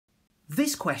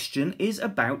This question is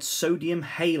about sodium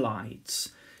halides.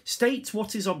 State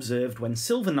what is observed when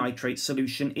silver nitrate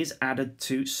solution is added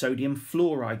to sodium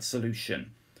fluoride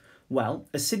solution. Well,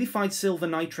 acidified silver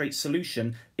nitrate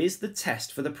solution is the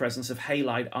test for the presence of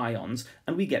halide ions,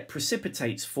 and we get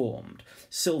precipitates formed.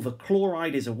 Silver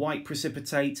chloride is a white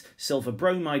precipitate, silver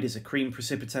bromide is a cream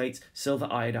precipitate, silver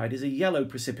iodide is a yellow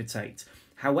precipitate.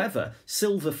 However,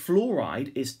 silver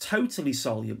fluoride is totally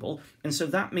soluble, and so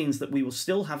that means that we will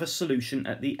still have a solution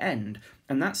at the end,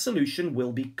 and that solution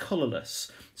will be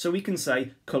colourless. So we can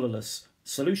say colourless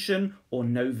solution or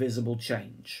no visible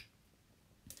change.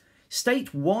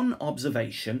 State one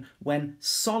observation when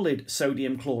solid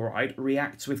sodium chloride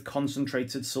reacts with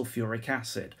concentrated sulfuric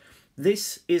acid.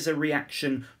 This is a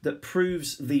reaction that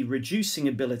proves the reducing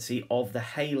ability of the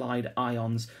halide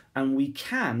ions, and we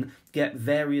can get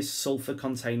various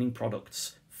sulfur-containing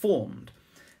products formed.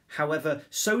 However,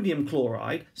 sodium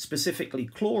chloride, specifically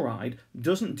chloride,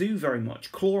 doesn't do very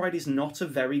much. Chloride is not a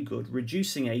very good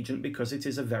reducing agent because it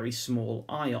is a very small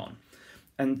ion.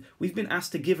 And we've been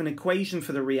asked to give an equation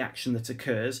for the reaction that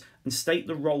occurs and state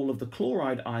the role of the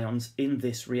chloride ions in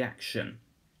this reaction.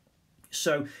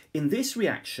 So in this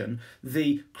reaction,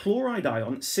 the chloride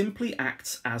ion simply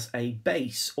acts as a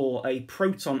base or a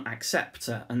proton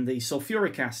acceptor, and the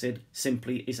sulfuric acid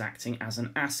simply is acting as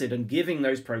an acid and giving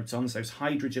those protons, those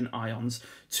hydrogen ions,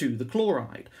 to the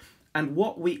chloride. And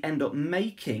what we end up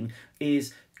making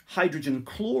is hydrogen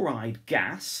chloride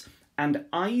gas and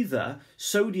either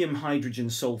sodium hydrogen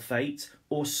sulfate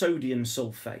or sodium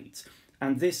sulfate.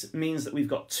 And this means that we've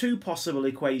got two possible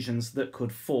equations that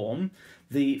could form.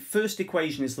 The first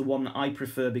equation is the one that I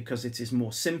prefer because it is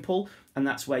more simple, and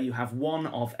that's where you have one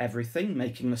of everything,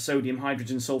 making the sodium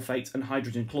hydrogen sulfate and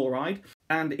hydrogen chloride.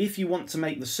 And if you want to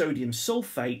make the sodium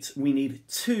sulfate, we need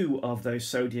two of those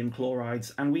sodium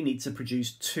chlorides, and we need to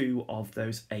produce two of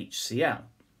those HCl.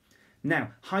 Now,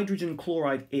 hydrogen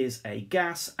chloride is a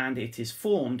gas, and it is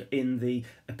formed in the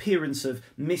appearance of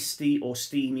misty or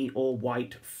steamy or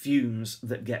white fumes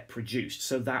that get produced.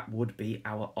 So that would be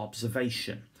our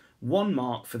observation. 1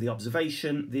 mark for the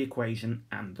observation, the equation,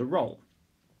 and the role.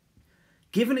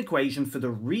 Give an equation for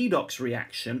the redox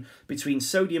reaction between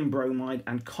sodium bromide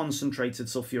and concentrated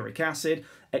sulfuric acid.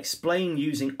 Explain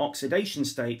using oxidation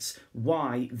states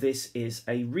why this is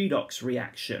a redox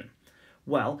reaction.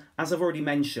 Well, as I've already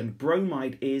mentioned,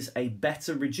 bromide is a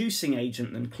better reducing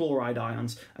agent than chloride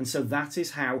ions, and so that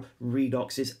is how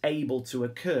redox is able to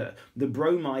occur. The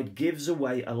bromide gives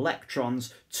away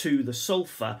electrons to the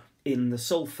sulfur in the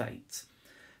sulfate.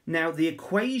 Now, the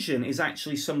equation is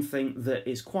actually something that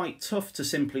is quite tough to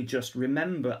simply just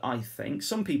remember, I think.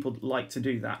 Some people like to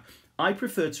do that. I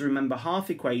prefer to remember half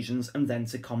equations and then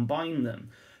to combine them.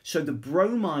 So the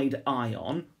bromide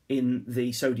ion in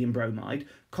the sodium bromide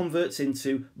converts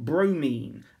into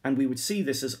bromine, and we would see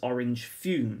this as orange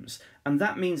fumes, and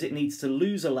that means it needs to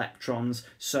lose electrons,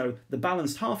 so the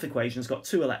balanced half equation has got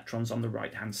 2 electrons on the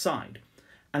right hand side.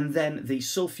 And then the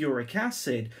sulfuric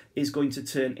acid is going to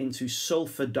turn into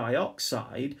sulfur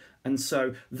dioxide, and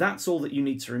so that's all that you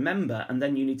need to remember, and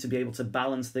then you need to be able to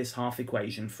balance this half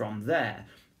equation from there.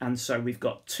 And so we've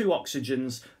got 2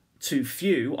 oxygens, 2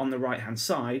 few on the right hand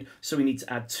side, so we need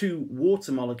to add 2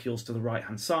 water molecules to the right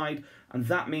hand side, and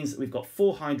that means that we've got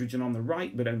 4 hydrogen on the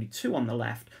right but only 2 on the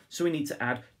left, so we need to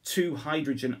add 2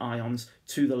 hydrogen ions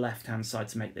to the left hand side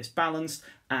to make this balanced,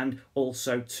 and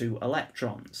also 2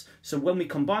 electrons. So when we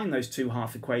combine those 2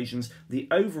 half equations, the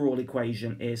overall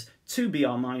equation is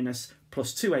 2Br-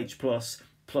 plus 2H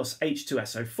plus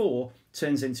H2SO4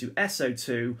 turns into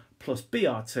SO2 plus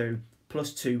Br2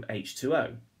 plus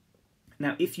 2H2O.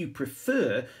 Now, if you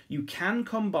prefer, you can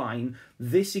combine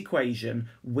this equation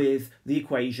with the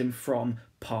equation from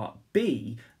part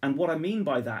B, and what I mean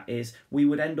by that is we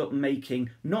would end up making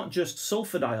not just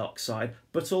sulfur dioxide,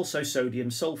 but also sodium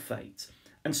sulfate.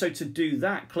 And so to do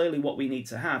that, clearly what we need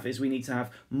to have is we need to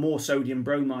have more sodium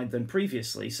bromide than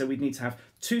previously, so we'd need to have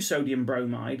 2 sodium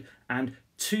bromide and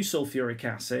 2 sulfuric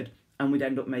acid, and we'd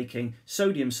end up making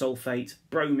sodium sulfate,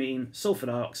 bromine, sulfur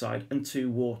dioxide, and 2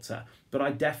 water. But I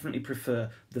definitely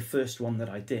prefer the first one that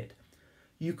I did.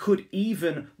 You could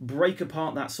even break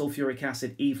apart that sulfuric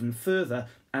acid even further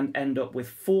and end up with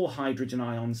 4 hydrogen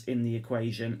ions in the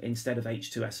equation instead of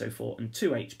H2SO4 and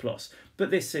 2H+.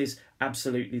 But this is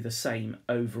absolutely the same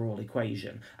overall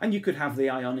equation. And you could have the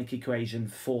ionic equation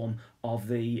form of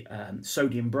the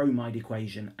sodium bromide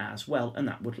equation as well, and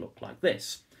that would look like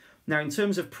this. Now, in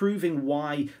terms of proving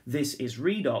why this is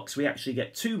redox, we actually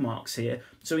get 2 marks here.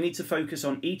 So we need to focus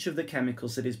on each of the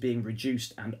chemicals that is being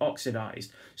reduced and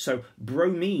oxidized. So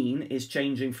bromine is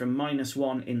changing from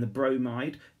 -1 in the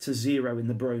bromide to 0 in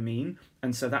the bromine.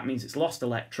 And so that means it's lost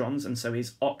electrons and so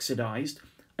is oxidized.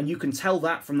 And you can tell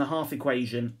that from the half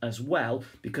equation as well,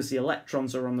 because the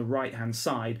electrons are on the right-hand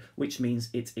side, which means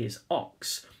it is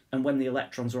ox. And when the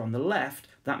electrons are on the left,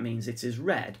 that means it is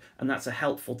red. And that's a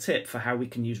helpful tip for how we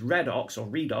can use redox or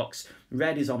redox.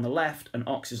 Red is on the left and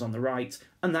ox is on the right,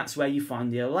 and that's where you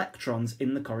find the electrons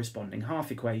in the corresponding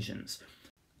half equations.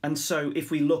 And so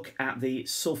if we look at the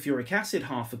sulfuric acid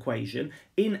half equation,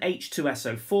 in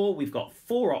H2SO4, we've got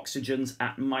 4 oxygens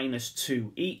at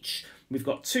 -2 each. We've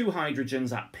got 2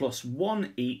 hydrogens at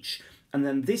 +1 each. And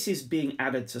then this is being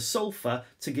added to sulfur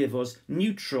to give us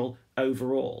neutral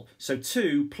overall. So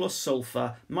 2 plus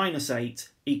sulfur minus 8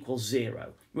 equals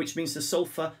 0, which means the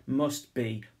sulfur must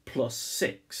be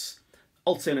 +6.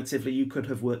 Alternatively, you could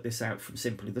have worked this out from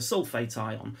simply the sulfate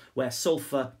ion, where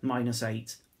sulfur minus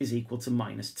 8 is equal to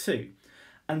 -2.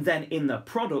 And then in the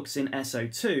products in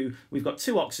SO2, we've got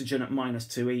 2 oxygen at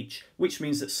 -2 each, which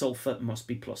means that sulfur must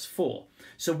be +4.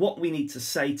 So what we need to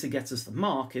say to get us the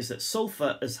mark is that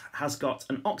sulfur has got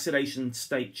an oxidation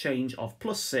state change of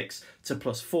 +6 to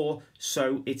 +4,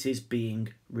 so it is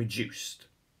being reduced.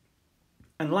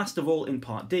 And last of all, in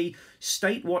part D,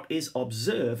 state what is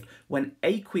observed when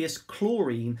aqueous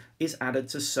chlorine is added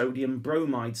to sodium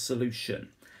bromide solution.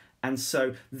 And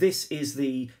so this is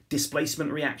the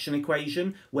displacement reaction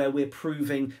equation, where we're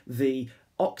proving the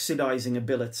oxidizing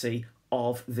ability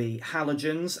of the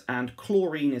halogens, and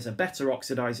chlorine is a better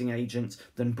oxidizing agent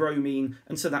than bromine,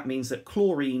 and so that means that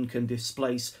chlorine can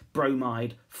displace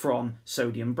bromide from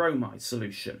sodium bromide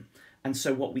solution. And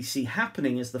so what we see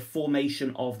happening is the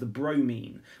formation of the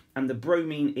bromine, and the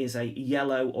bromine is a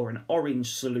yellow or an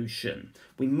orange solution.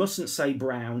 We mustn't say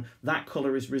brown. That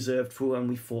colour is reserved for when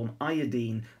we form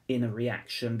iodine in a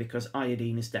reaction, because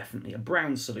iodine is definitely a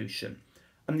brown solution.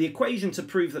 And the equation to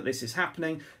prove that this is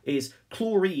happening is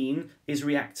chlorine is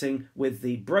reacting with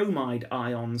the bromide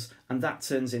ions, and that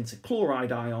turns into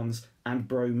chloride ions and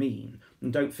bromine.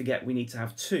 And don't forget, we need to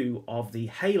have 2 of the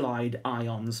halide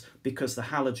ions because the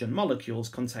halogen molecules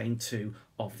contain 2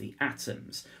 of the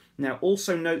atoms. Now,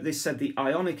 also note this said the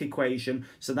ionic equation,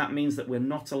 so that means that we're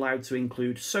not allowed to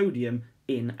include sodium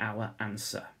in our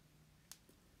answer.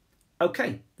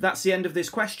 Okay, that's the end of this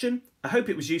question. I hope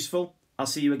it was useful. I'll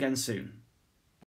see you again soon.